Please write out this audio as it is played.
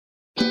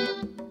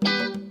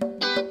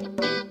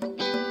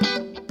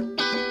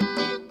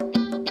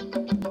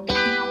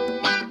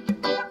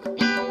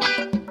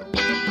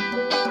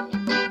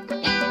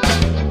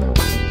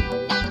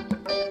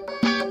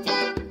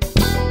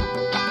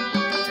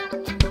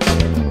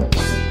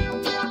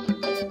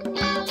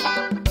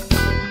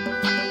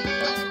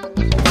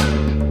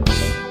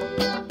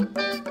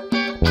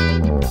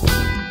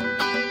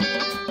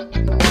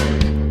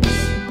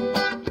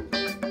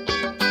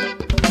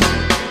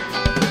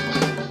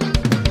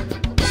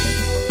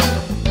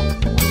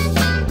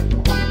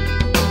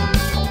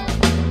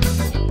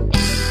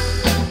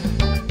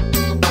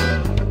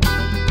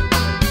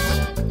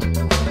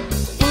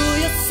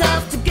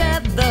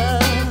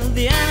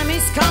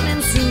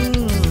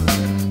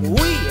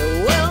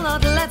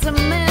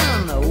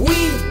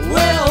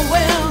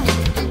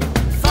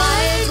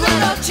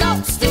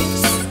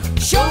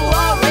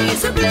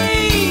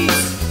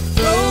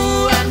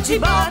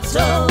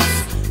bottles,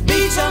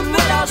 beat 'em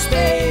with our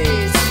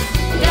spades.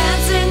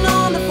 Dancing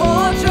on the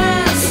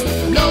fortress,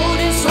 load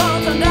is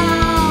hot and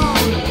down.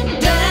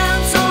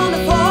 Dance on the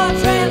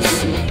fortress,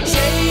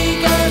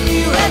 shake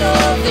every red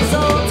of this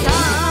old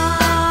town.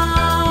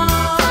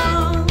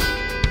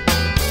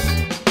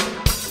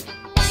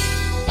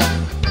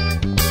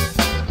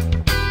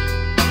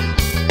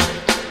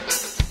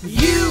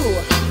 You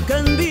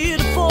can be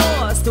the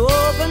force to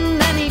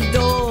open any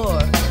door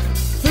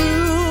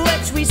through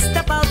which we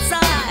step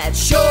outside.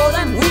 Show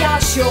them we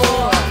are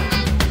sure.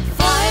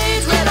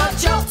 Fight with our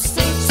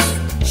chopsticks,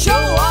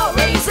 show our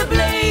razor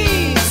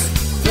blades.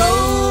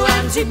 Throw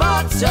empty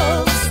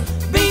bottles,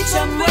 beat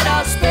 'em with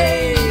our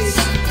spades.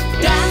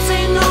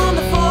 Dancing on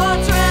the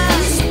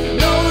fortress,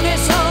 load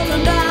is up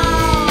and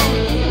down.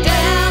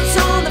 Dance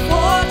on the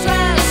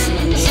fortress,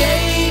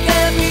 shake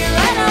every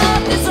right of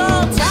this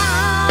old town.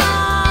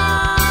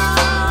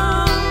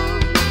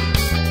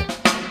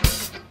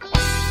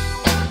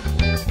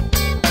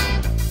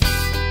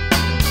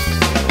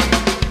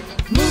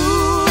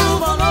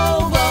 Move on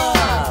over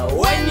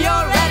when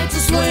you're ready to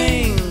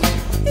swing.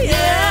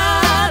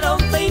 Yeah,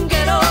 don't think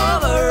it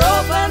over,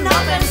 open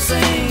up and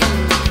sing.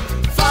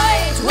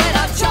 Fight with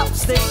our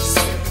chopsticks,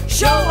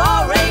 show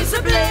our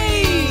razor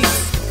blades.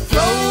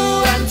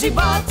 Throw empty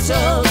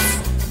bottles,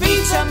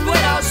 beat 'em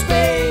with our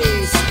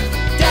spades.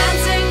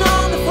 Dancing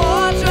on the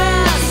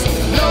fortress,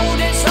 load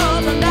is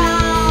up and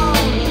down.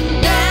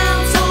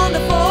 Dance on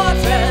the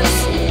fortress,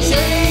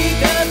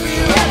 shake every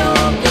red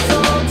of this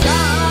old town.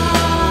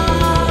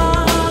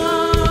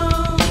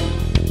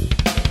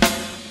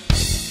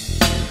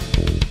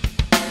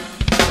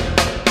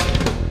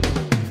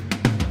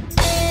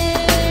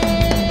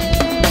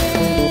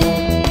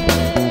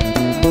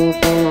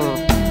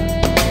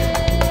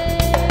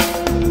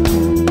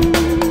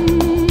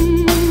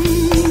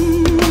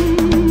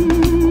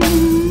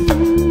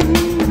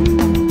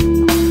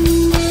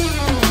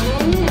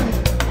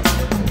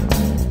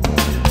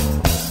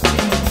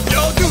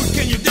 Yo, dude,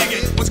 can you dig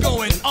it? What's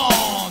going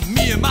on?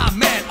 Me and my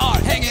man are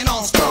hanging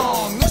on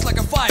strong. Looks like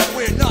a fight,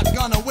 we're not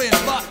gonna win,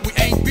 but we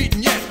ain't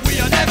beaten yet. We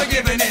are never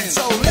giving in.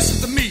 So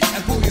listen to me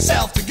and pull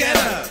yourself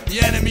together. The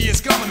enemy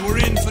is coming, we're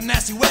in for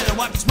nasty weather.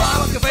 Wipe the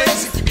smile off your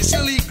face and keep your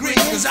silly grin,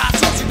 'cause I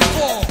told you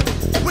before,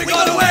 we're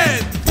gonna win.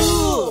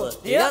 Pull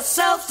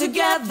yourself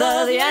together,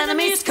 the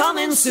enemy's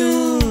coming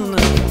soon.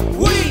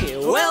 We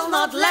will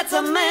not let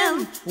them in,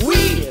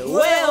 we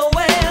will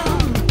win.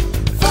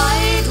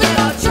 Fight with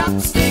our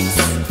chopsticks,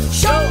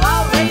 show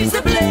our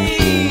razor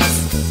blades.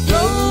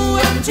 Throw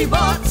empty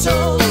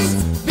bottles,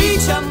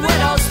 beat 'em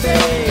with our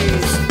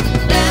spades.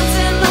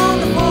 Dancing on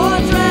the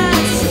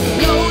fortress,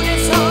 load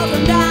is up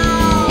and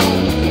down.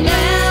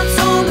 Dance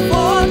on the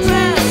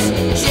fortress,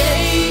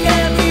 shake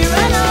every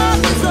red of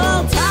this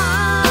old town.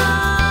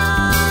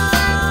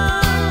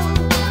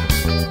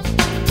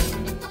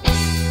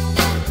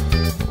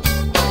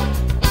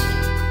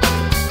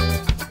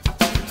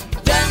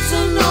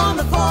 Dancing on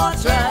the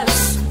fortress,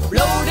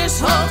 load is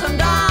hot and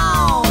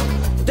down.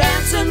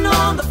 Dancing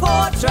on the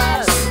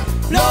fortress,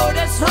 load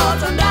is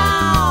hot and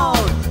down.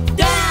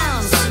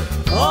 Dance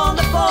on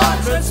the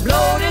fortress,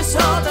 load is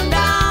hot and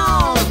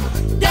down.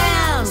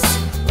 Dance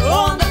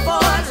on the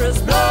fortress,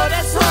 blood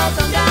is hot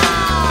and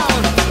down.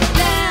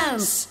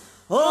 Dance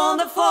on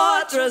the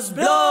fortress,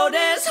 blood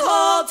is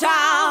hot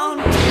down.